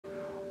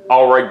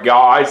Alright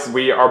guys,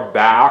 we are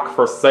back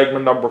for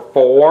segment number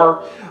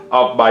 4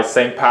 of my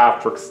St.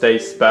 Patrick's Day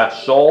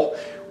special.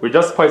 We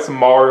just played some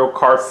Mario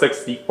Kart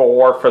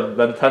 64 for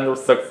the Nintendo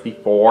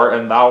 64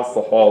 and that was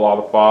a whole lot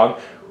of fun.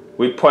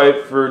 We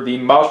played through the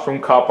Mushroom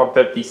Cup on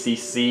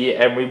 50cc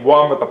and we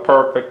won with a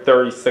perfect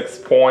 36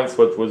 points,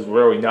 which was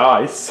really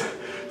nice.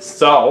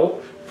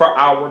 So, for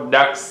our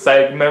next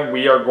segment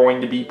we are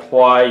going to be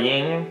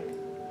playing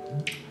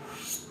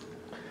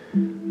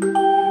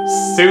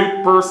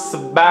Super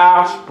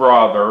Smash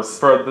Brothers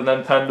for the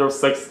Nintendo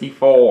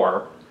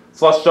 64.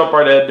 So let's jump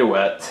right into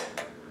it.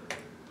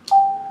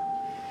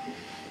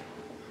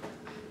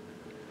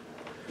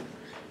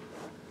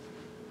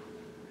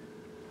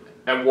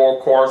 And we'll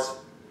of course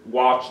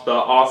watch the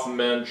awesome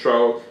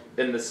intro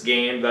in this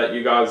game that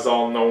you guys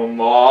all know and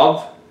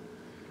love.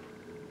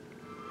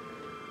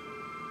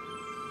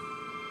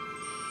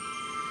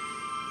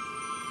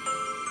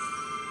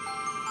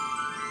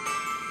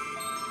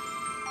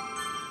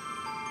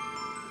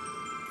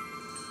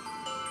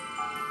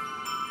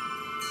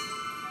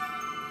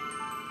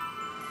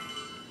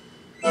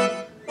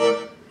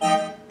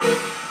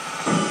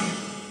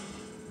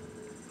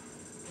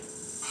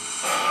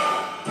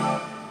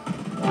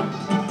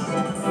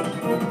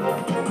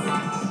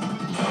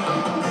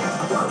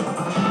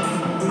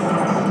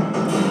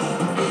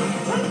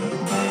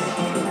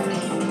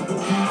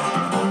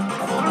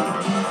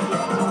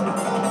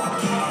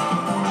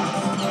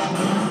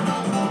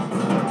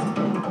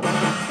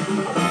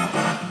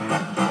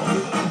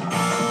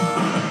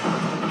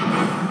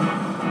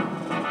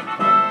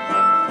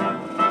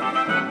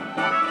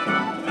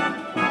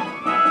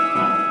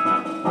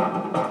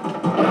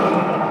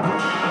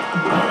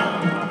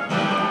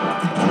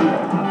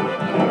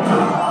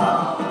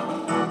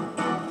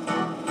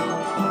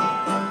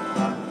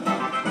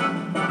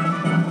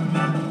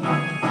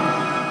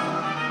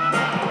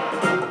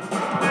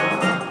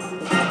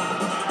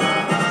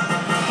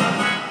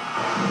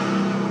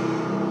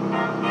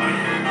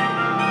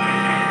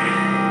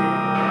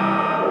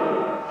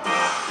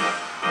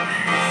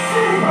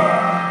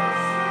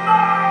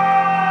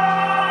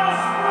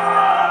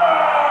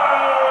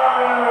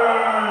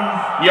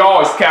 You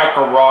always can't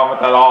go wrong with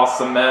that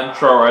awesome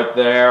intro right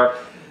there.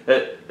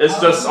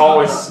 It's just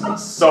always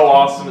so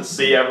awesome to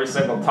see every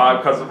single time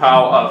because of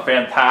how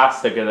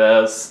fantastic it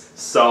is.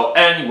 So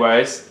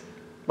anyways,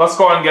 let's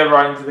go ahead and get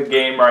right into the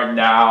game right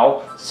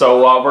now.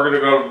 So we're going to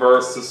go to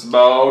versus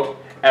mode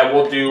and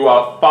we'll do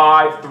 5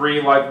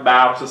 3-life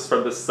matches for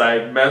this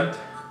segment.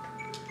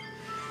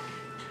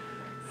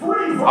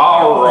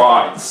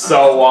 Alright,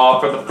 so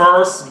for the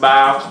first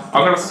match,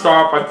 I'm going to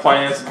start by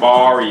playing as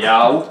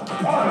Mario.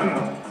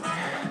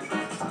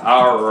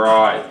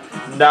 Alright,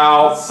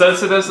 now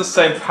since it is the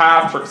St.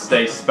 Patrick's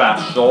Day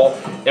special,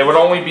 it would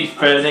only be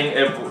fitting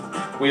if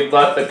we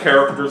let the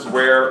characters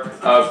wear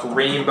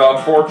green, but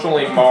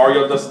unfortunately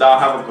Mario does not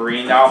have a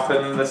green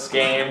outfit in this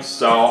game,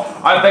 so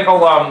I think I'll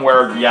let him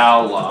wear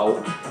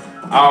yellow.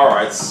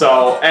 Alright,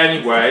 so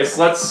anyways,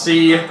 let's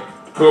see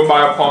who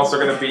my opponents are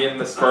going to be in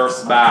this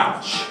first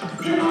match.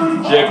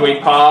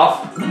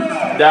 Jigglypuff,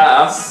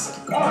 Ness,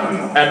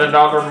 and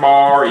another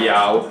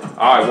Mario.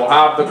 Alright, we'll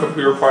have the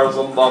computer players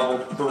on level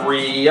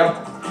 3.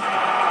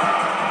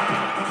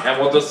 And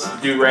we'll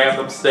just do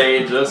random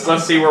stages.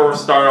 Let's see where we're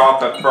starting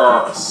off at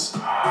first.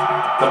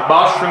 The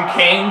Mushroom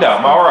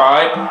Kingdom,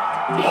 alright.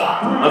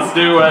 Let's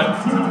do it.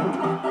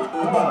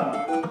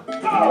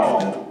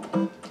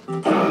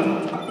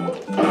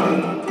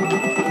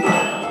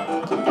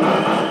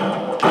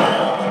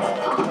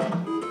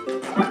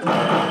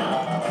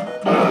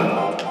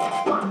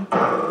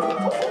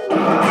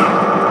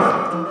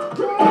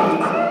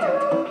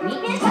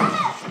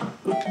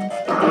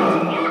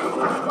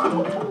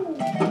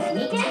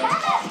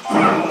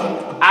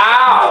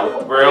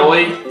 Ow!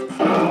 Really?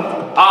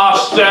 Oh,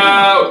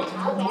 shoot!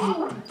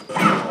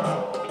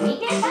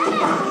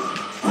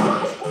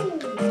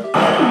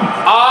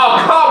 Oh,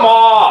 come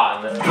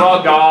on!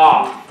 Bug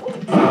off.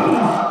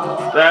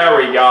 There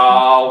we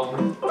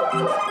go.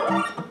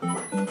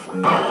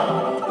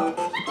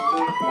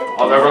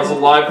 Oh, there goes a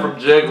life from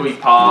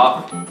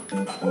Jigglypuff.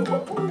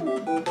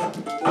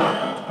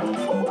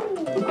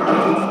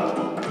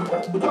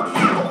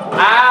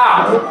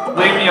 Ow!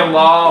 Leave me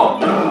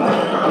alone.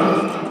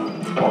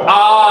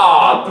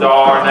 Ah, oh,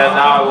 darn it,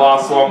 now I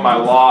lost one of my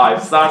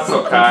lives. That's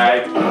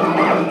okay.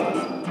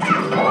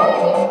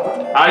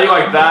 How do you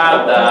like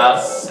that,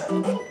 Ness?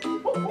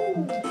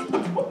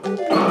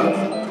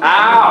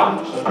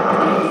 Ouch!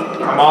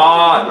 Come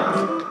on!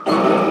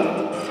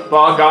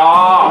 Bug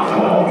off!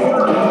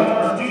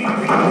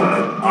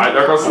 Alright,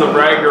 there goes the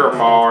regular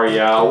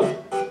Mario.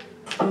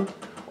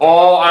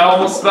 Oh, I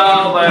almost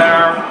fell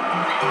there.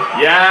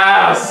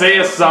 Yeah, see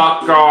ya,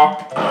 sucker.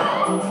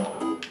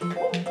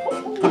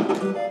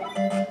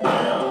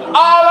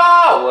 Oh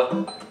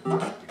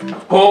no!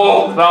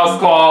 Oh, that was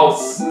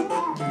close.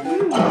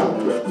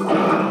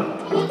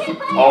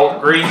 Oh,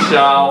 green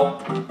shell.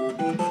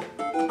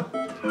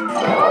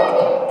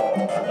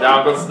 Down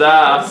goes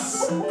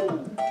Ness.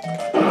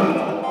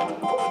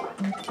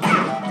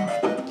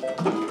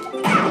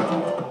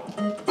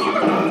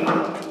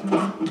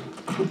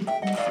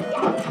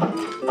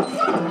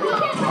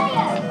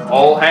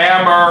 Old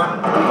hammer.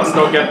 Let's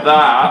go get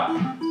that.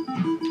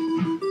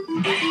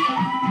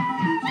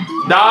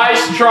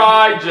 Nice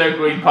try,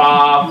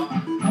 Jigglypuff.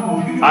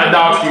 I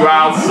knocked you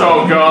out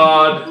so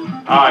good.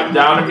 Alright,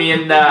 down to me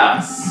and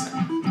Ness.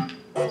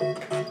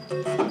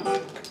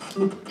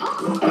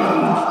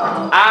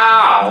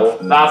 Ow!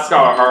 That's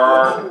gonna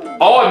hurt.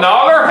 Oh,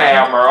 another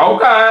hammer.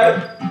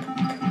 Okay.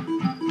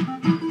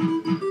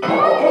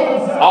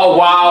 Oh,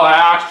 wow. I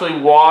actually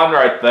won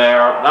right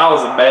there. That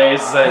was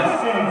amazing.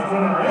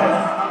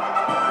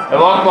 It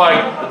looked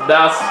like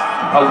Ness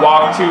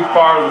walked too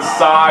far to the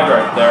side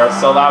right there,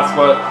 so that's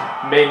what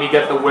made me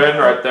get the win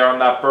right there on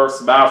that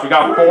first match. We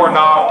got 4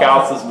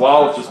 knockouts as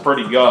well, which is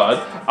pretty good.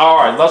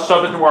 Alright, let's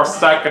jump into our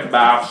second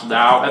match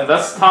now, and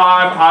this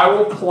time I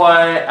will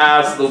play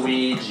as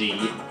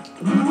Luigi.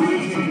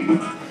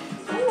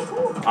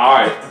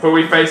 Alright, who are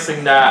we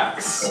facing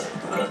next?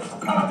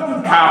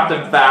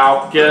 Captain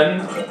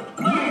Falcon,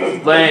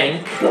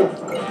 Link,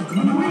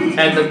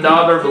 and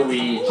another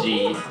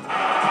Luigi.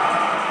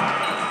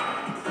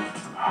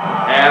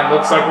 And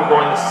looks like we're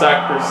going to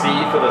Sector C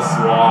for this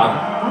one.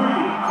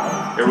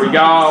 Here we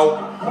go.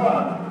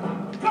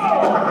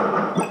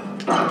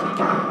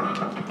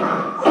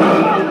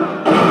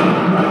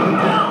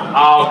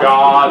 Oh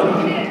god.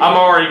 I'm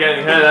already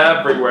getting hit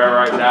everywhere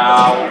right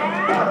now.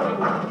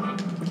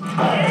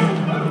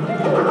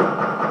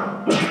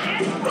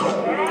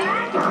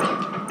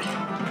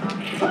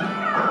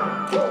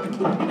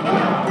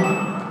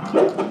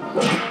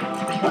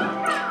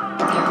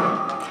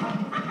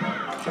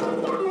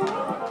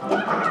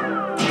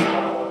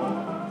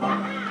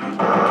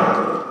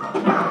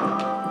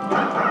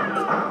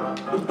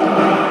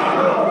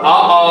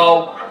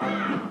 Uh-oh.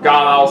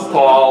 God, that was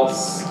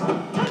close.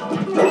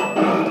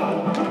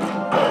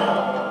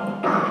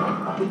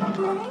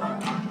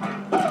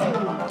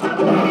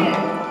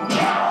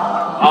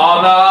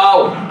 Oh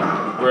no!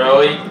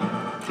 Really?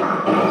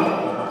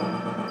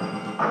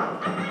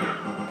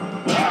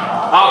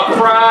 Oh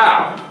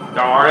crap!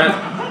 Darn it.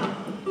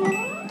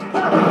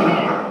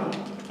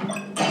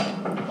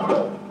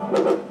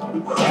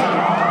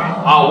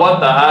 Oh, what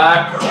the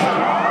heck?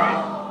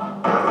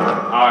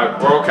 Alright,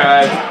 we're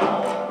okay.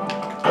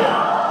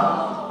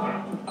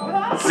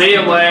 See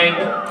you, Link.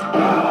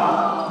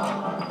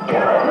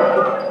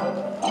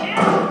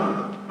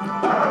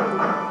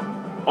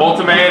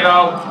 Ultimato.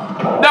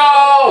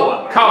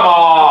 No! Come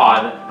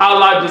on! How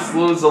did I just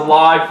lose a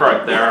life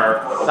right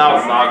there? That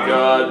was not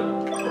good.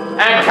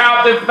 And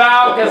Captain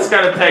Falcon's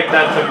gonna take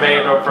that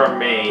tomato from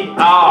me.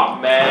 Oh,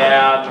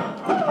 man.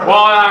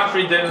 Well, it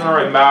actually didn't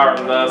really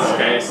matter in this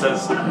case,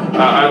 since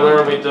I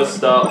literally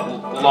just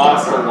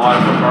lost a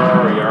life from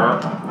earlier.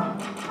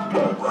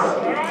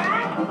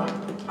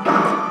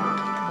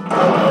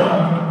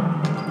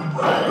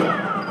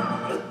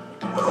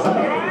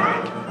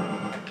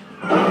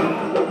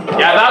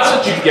 Yeah, that's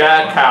what you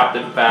get,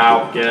 Captain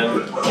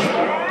Falcon.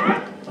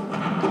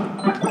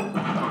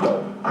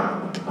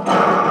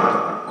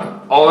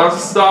 Oh, there's a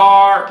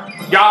star.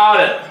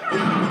 Got it.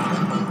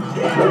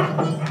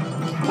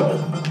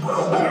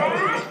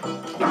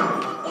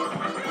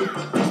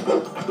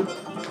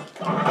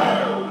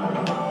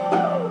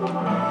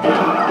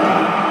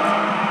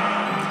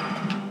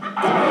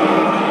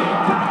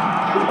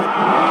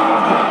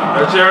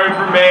 They're cheering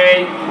for me.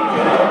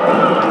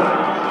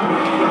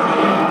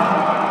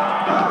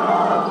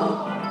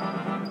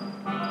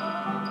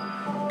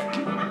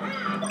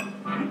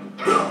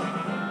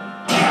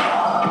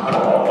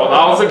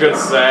 That was a good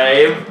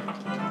save.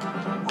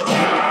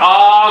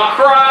 Oh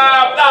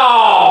crap!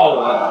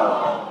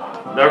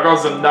 No! There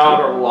goes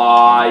another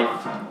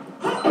life.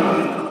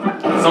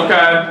 It's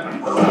okay.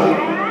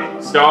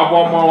 Still have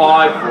one more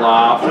life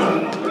left.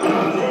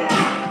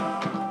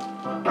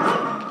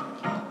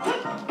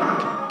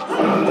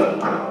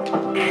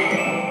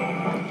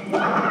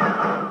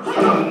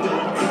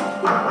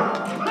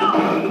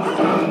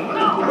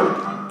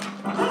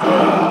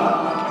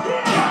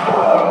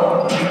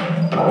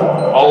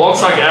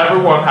 Looks like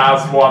everyone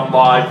has one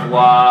life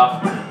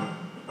left.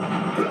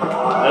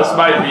 This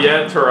might be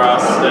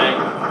interesting.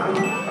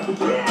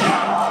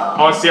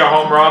 Oh, I see a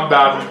home run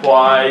about to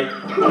play.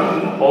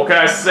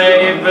 Okay,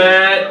 save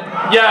it.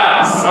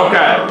 Yes!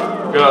 Okay,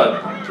 good.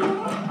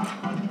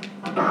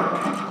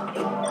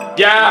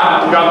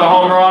 Yeah, got the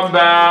home run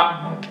bat.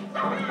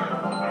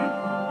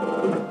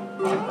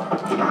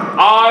 Oh,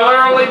 I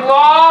literally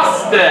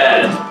lost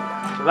it!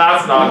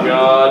 That's not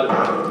good.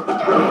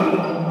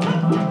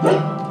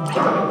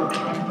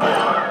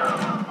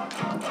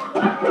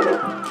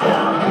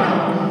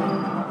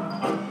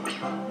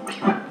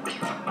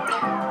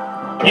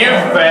 You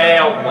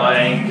failed,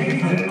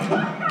 Link.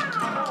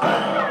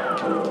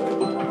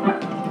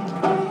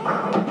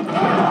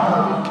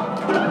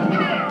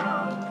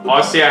 Oh,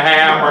 I see a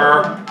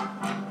hammer.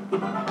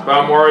 But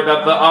I'm worried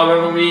that the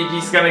other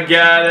Luigi's gonna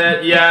get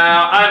it.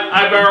 Yeah,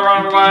 I better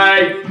run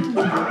away.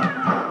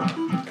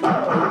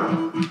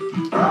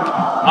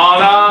 Oh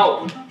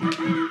no!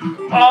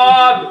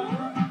 On!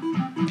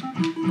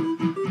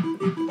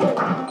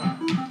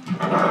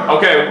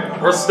 Okay,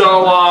 we're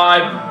still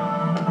alive.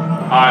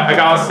 Alright, I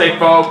gotta stay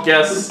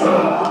focused if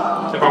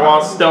I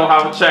want to still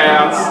have a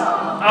chance.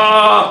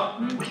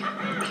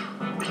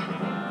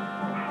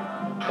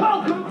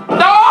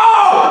 No!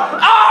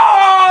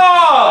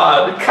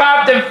 Oh!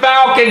 Captain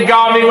Falcon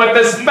got me with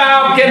this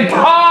Falcon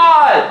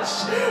Punch!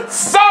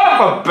 Son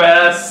of a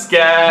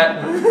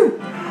biscuit!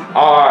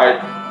 Alright,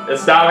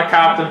 it's down to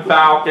Captain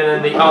Falcon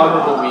and the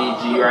other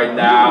Luigi right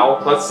now.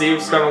 Let's see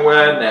who's gonna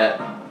win it.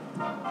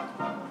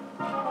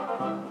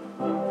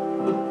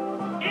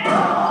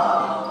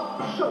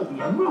 Show me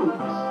your moves.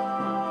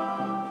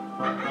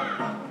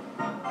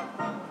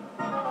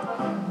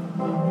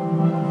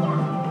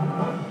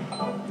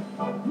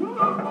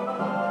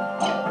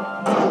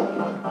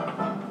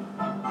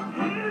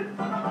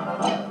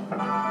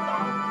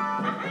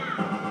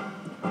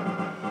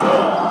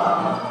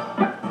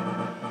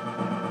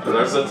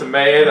 There's a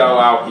tomato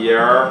out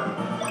here.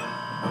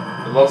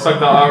 It looks like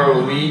the other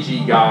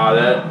Luigi got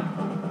it.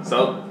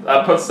 So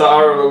that puts the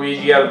other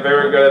Luigi at a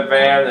very good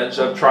advantage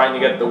of trying to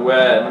get the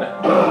win.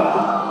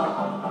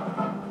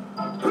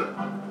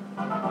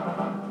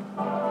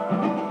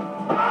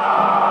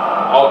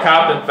 Oh,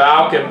 Captain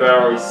Falcon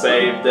barely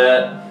saved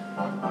it.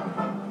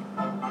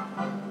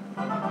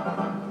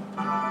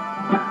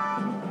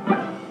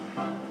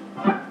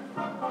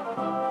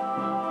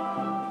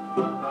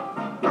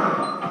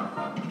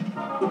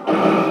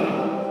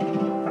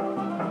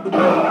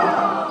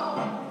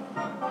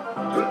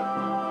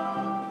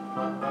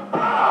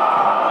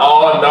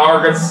 Oh,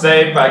 another good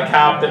save by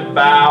Captain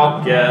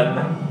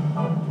Falcon.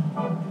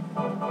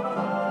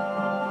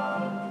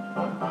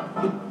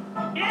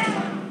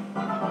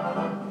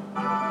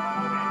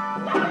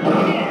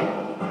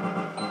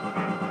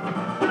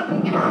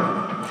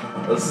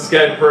 This is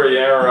getting pretty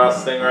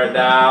interesting right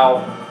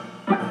now.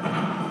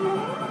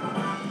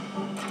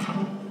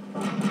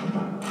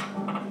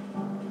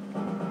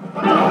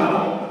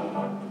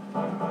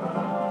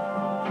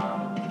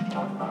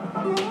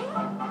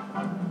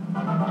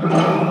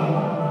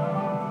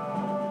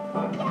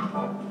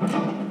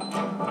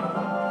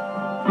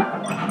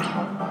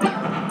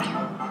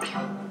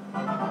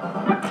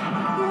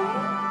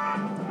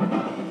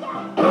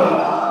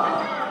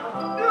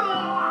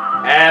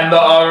 And the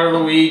other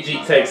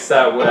Luigi takes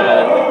that win.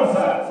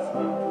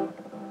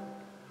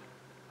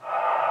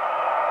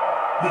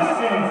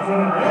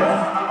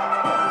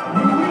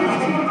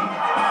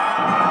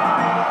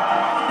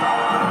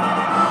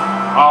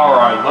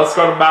 Alright, let's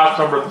go to match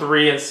number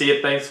 3 and see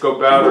if things go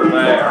better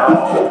there.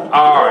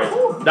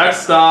 Alright,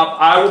 next up,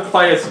 I will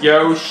play as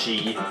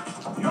Yoshi.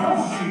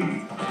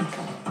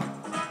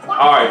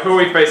 Alright, who are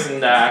we facing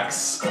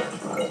next?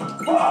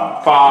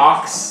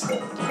 Fox,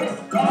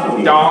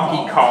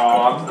 Donkey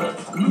Kong,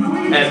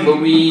 and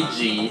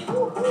Luigi.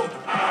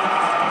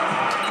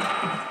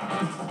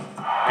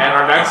 And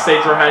our next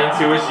stage we're heading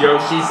to is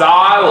Yoshi's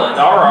Island.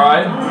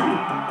 Alright.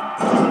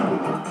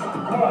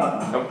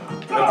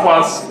 And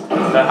plus,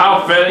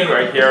 how fitting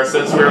right here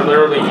since we're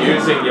literally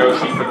using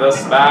Yoshi for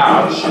this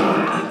match.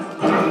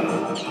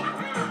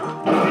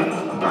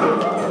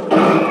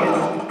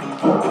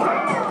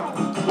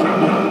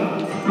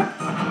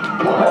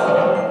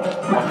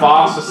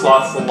 Fox just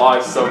lost the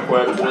life so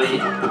quickly.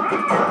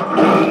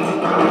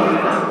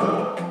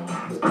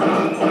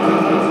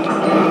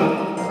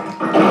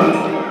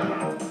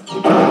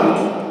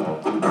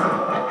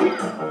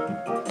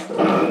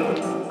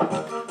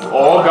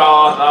 Oh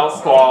god, that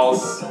was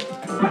close.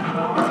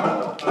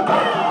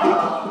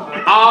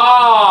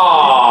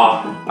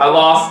 Ah! I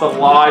lost a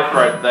life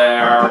right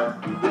there.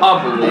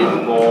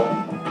 Unbelievable.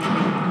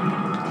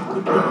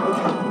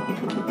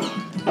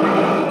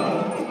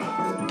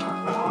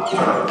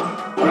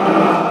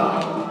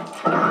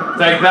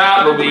 Take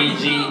that,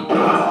 Luigi.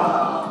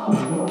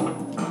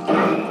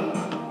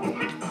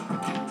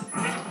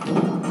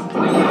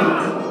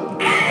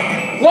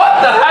 What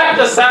the heck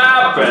just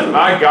happened?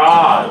 My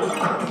god.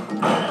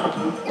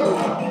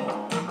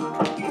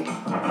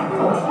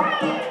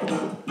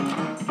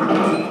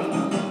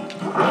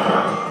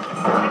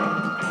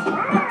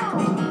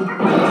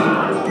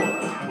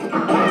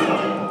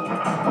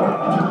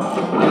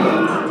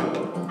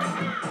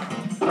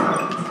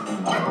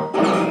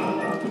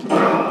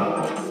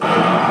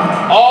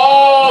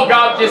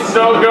 You're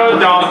so good,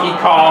 Donkey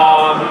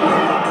Kong.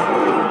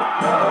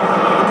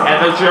 And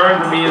they're cheering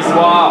for me as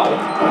well.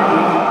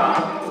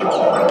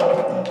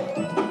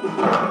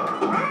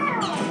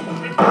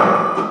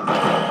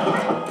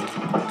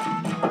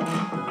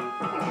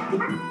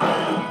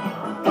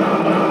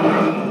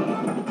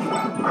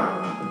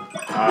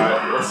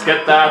 Alright, let's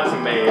get that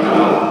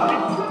tomato.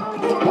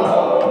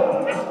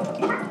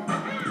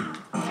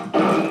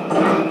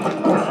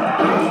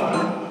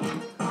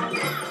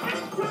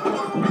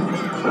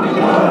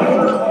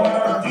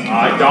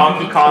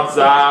 Donkey Kong's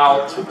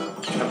out,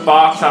 and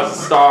Fox has a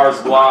star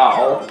as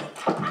well.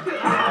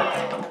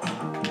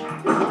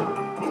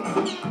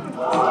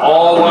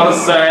 Oh, what a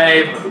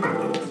save!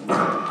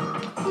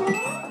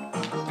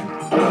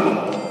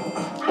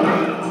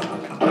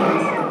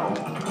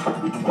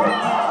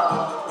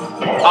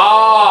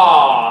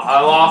 Ah,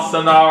 I lost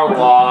another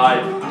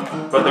life.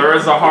 But there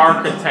is a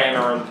heart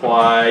container in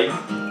play.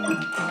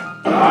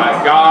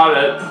 I got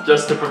it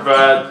just to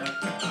prevent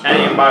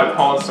any of my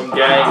opponents from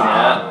getting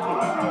it.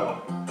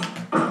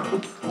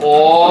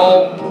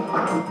 Oh!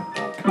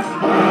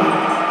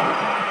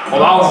 Well,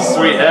 that was a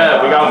sweet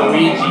hit. We got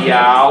Luigi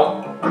out.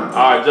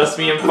 Alright, just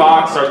me and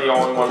Fox are the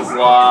only ones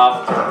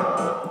left.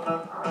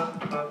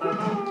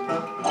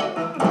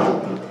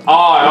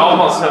 Oh, I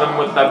almost hit him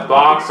with that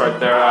box right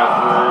there that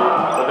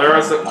threw. But there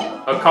is a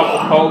couple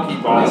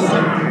Pokeballs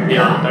in here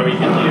that we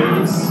can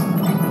use.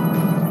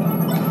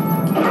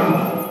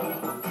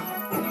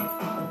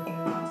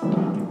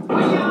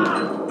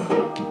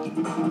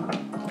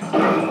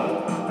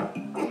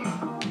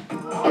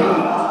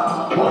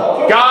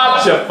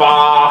 Gotcha,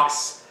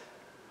 Fox!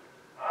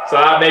 So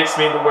that makes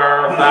me the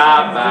winner of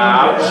that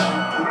match.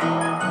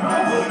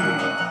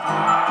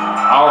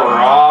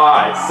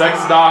 Alright, 6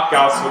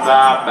 knockouts for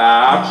that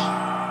match.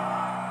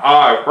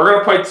 Alright, we're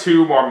gonna play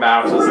 2 more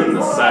matches in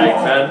this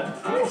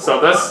segment.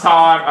 So this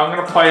time, I'm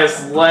gonna play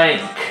as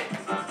Link.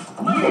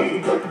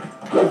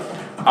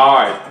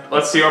 Alright,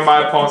 let's see what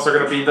my opponents are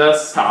gonna be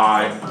this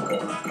time.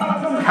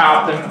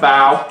 Captain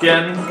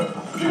Falcon,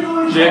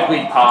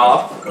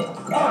 Jigglypuff,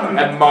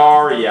 and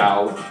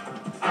Mario.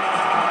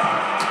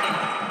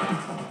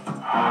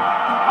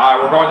 Alright,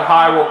 we're going to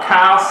Hyrule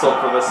Castle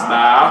for this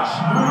match.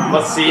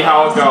 Let's see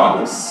how it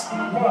goes.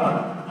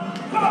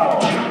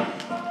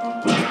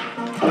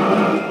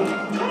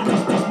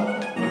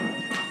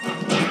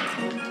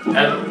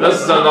 And this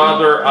is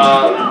another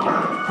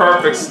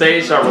perfect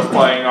stage that we're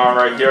playing on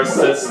right here,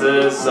 since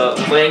this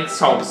is Link's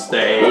home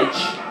stage.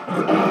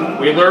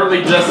 We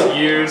literally just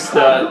used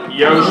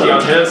Yoshi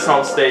on his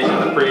home stage in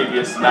the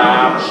previous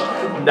match.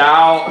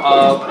 Now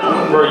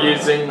we're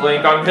using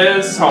Link on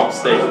his home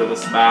stage for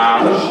this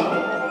match.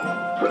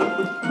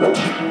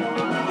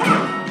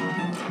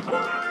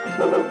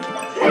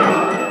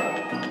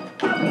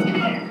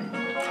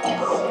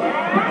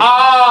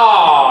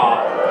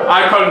 Ah!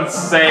 I couldn't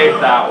save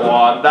that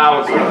one. That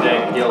was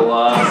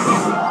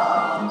ridiculous.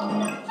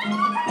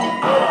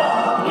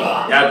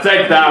 Yeah,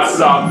 take that,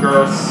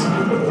 suckers.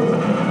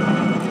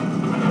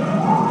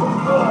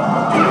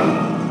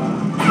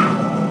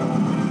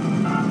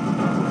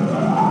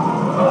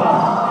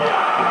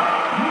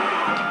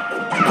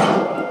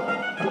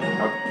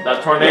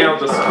 That tornado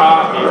just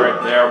caught me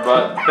right there,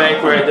 but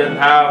thankfully I didn't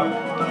have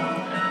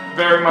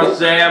very much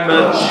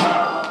damage.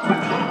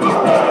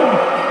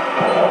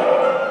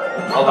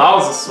 Oh, that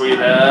was a sweet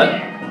hit.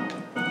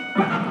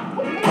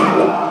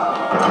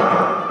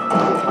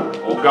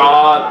 Oh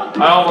god, I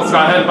almost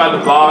got hit by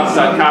the box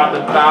that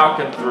Captain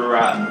Falcon threw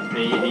at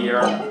me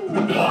here.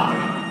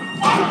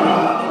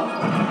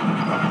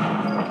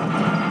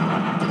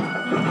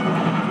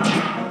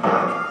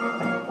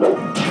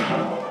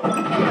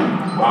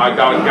 I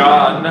got a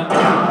gun.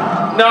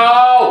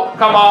 No!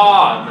 Come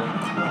on!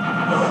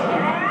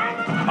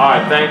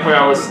 Alright, thankfully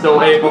I was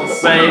still able to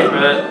save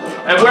it.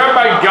 And where'd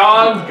my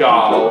gun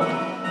go?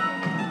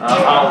 I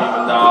don't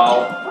even know.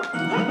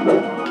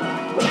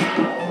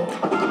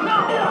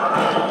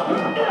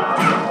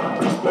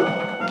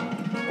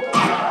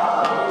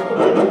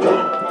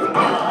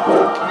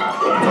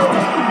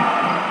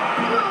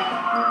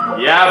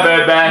 Yeah,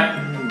 baby!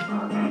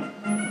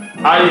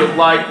 How do you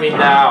like me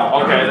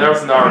now? Okay,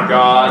 there's another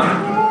gun.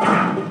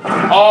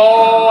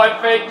 Oh, I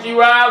faked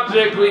you out,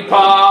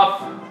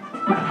 Jigglypuff!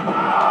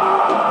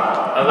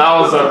 And that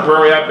was a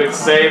very epic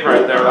save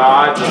right there that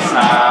I just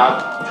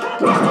had.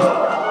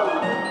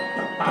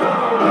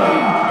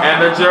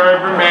 And the jury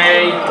for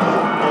me.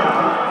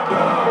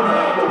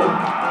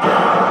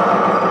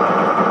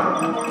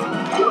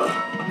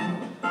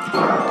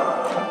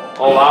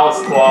 Oh, that was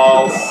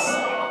close.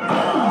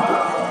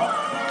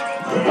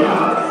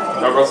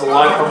 There goes a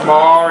life for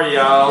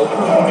Mario.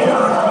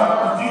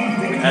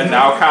 And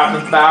now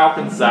Captain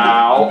Falcon's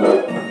out.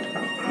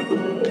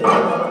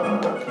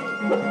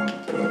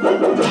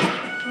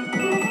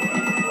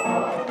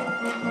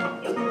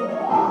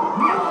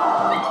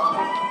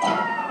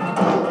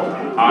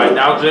 Alright,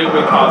 now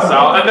Jigglypuff's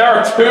out. And there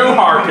are 2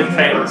 heart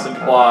containers in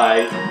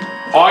play.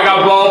 Oh, I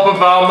got both of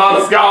them.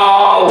 Let's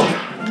go!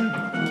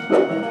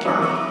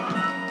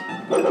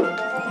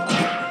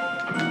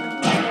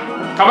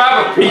 Come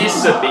have a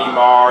piece of me,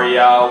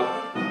 Mario.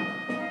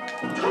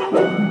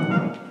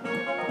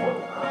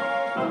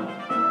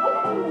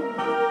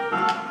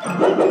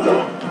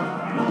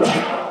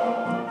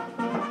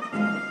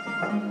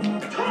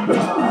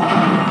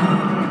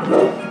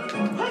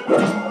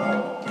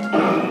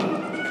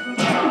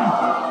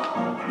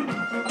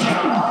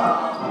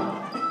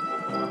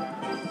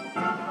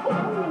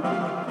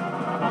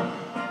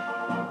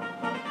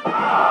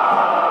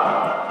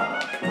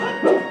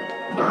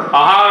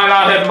 Oh, how did I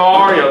not hit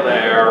Mario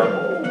there?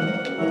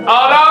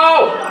 Oh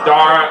no!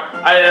 Darn it.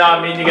 I did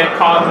not mean to get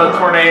caught in the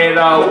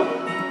tornado.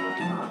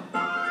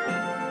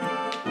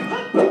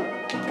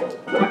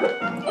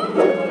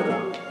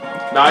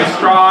 Nice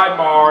try,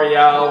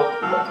 Mario.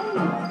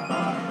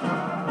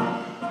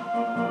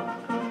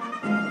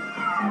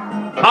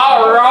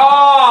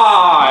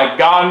 Alright!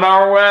 Got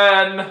another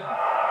win.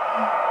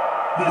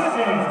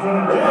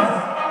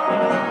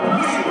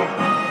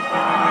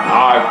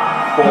 Alright,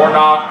 4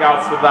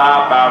 knockouts for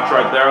that match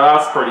right there.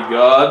 That's pretty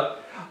good.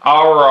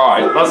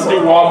 Alright, let's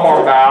do one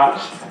more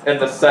match in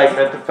the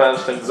segment to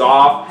finish things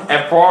off.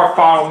 And for our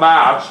final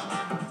match,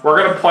 we're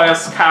going to play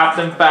as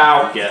Captain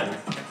Falcon.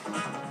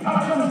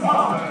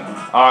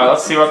 Alright,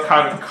 let's see what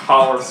kind of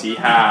colors he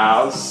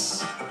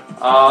has.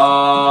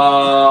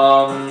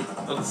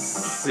 Let's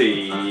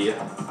see.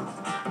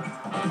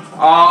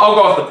 I'll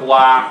go with the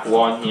black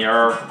one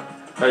here.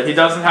 He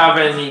doesn't have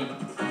any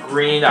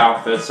green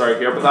outfits right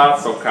here, but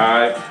that's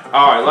okay.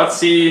 Alright, let's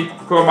see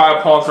who my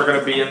opponents are going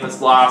to be in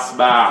this last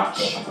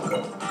match.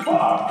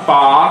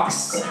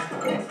 Fox,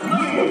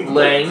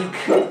 Link,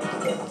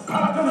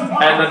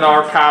 and then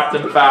our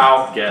Captain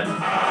Falcon.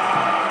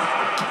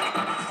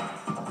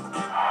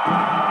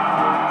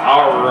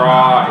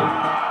 Alright.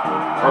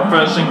 We're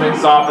finishing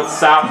things off at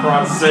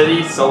Saffron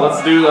City, so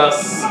let's do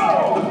this.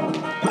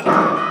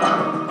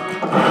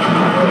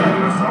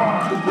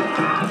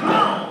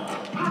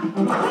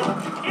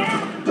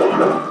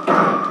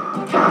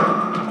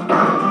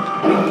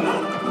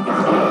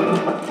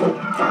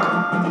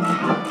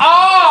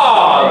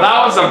 Oh!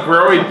 That was a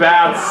really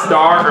bad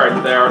start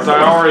right there, as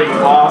I already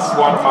lost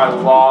one of my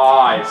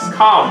lives.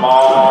 Come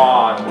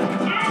on!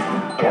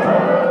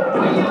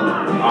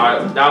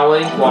 Alright, now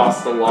Link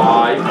lost a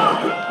life.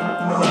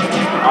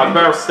 I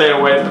better stay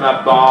away from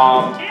that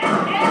bomb.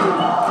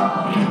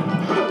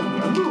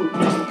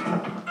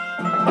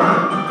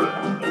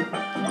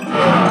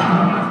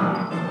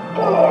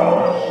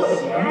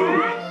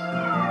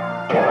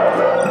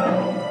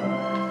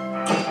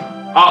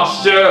 Oh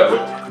shoot!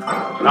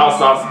 That was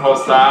not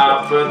supposed to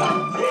happen.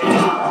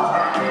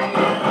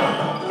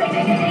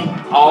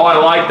 Oh, I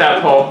like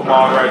that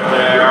Pokemon right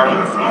there.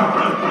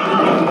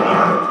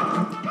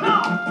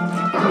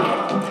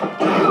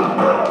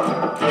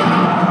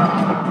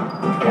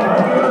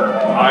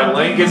 Alright,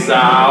 Link is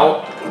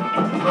out.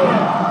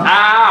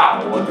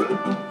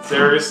 Ow!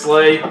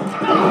 Seriously?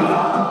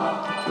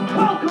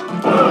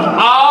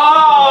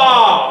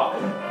 Oh!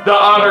 The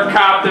other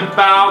Captain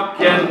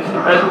Falcon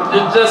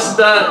just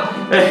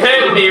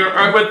hit me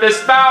with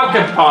this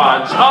Falcon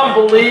Punch.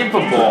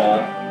 Unbelievable.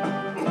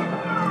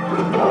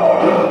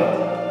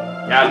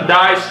 Yeah,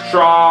 nice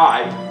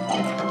try.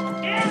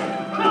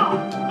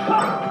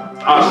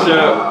 Oh,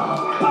 shoot.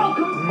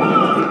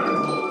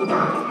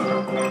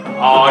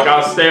 Oh, I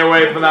gotta stay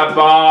away from that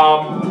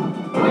bomb.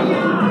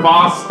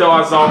 Fox still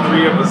has all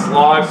 3 of his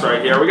lives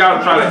right here. We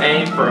gotta try to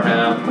aim for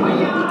him.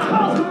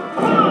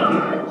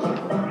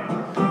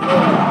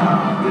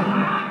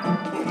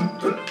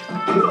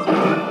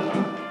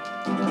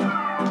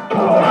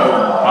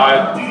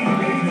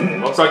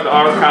 Looks like the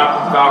other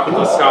Captain Falcon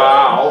just got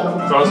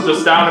out. So it's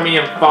just down to me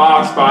and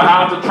Fox, but I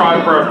have to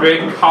try for a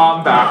big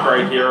comeback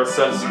right here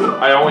since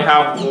I only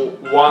have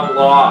 1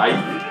 life.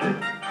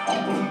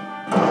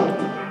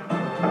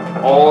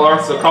 Oh,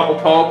 there's a couple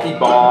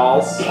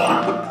Pokeballs.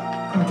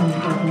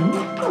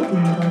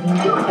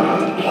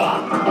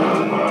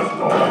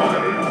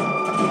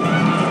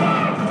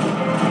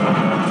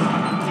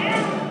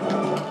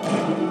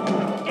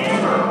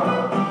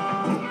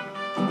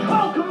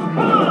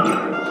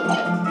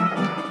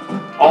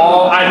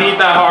 Oh, I need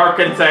that heart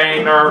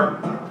container.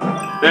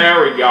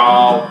 There we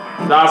go.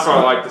 That's what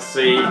I like to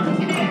see.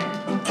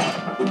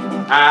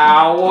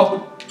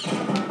 Ow.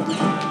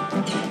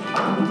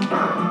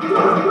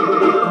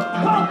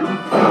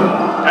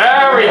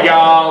 There we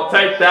go.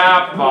 Take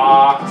that,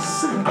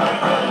 Fox.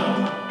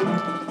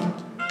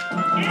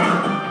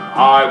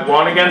 Alright,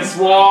 1 against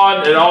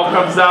 1. It all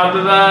comes down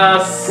to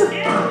this.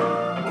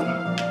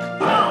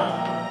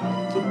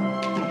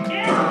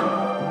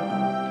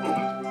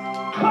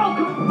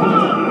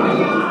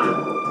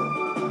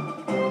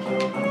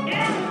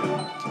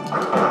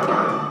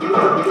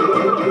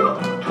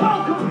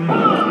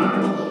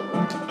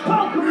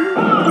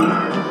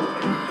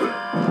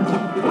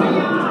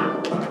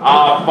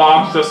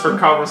 Fox just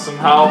recovered some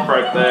health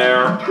right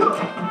there.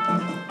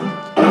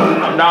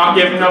 I'm not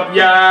giving up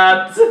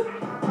yet.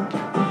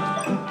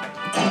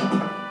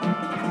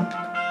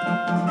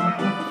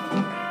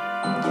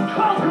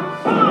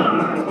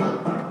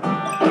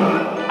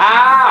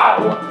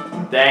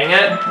 Ow! Dang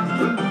it.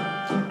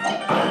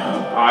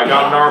 I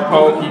got another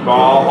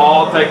Pokeball.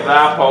 I'll take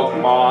that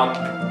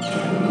Pokemon.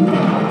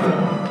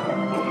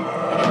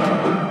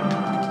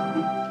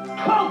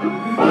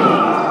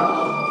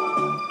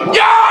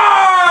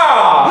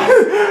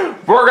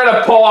 We're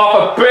gonna pull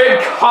off a big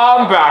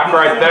comeback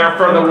right there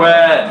for the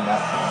win.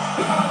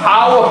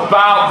 How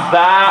about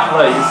that,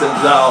 ladies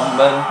and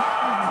gentlemen?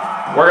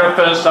 We're gonna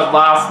finish that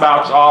last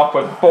match off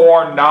with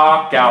 4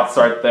 knockouts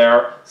right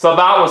there. So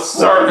that was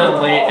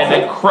certainly an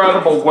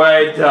incredible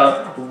way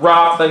to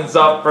wrap things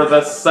up for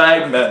this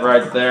segment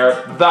right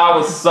there. That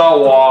was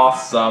so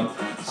awesome.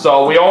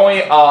 So we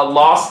only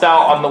lost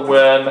out on the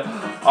win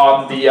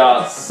on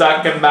the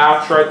second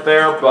match right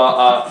there,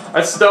 but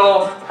I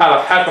still had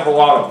a heck of a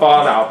lot of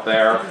fun out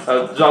there,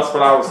 just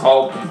what I was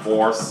hoping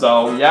for,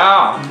 so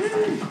yeah.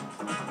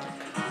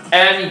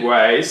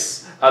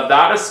 Anyways,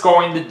 That is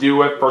going to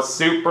do it for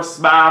Super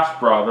Smash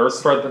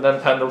Bros. For the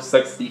Nintendo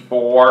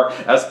 64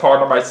 as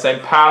part of my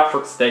St.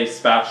 Patrick's Day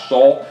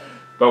special.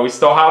 But we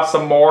still have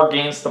some more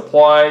games to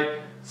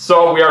play.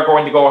 So we are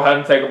going to go ahead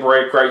and take a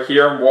break right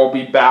here, and we'll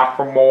be back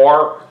for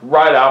more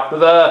right after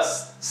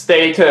this.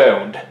 Stay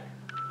tuned.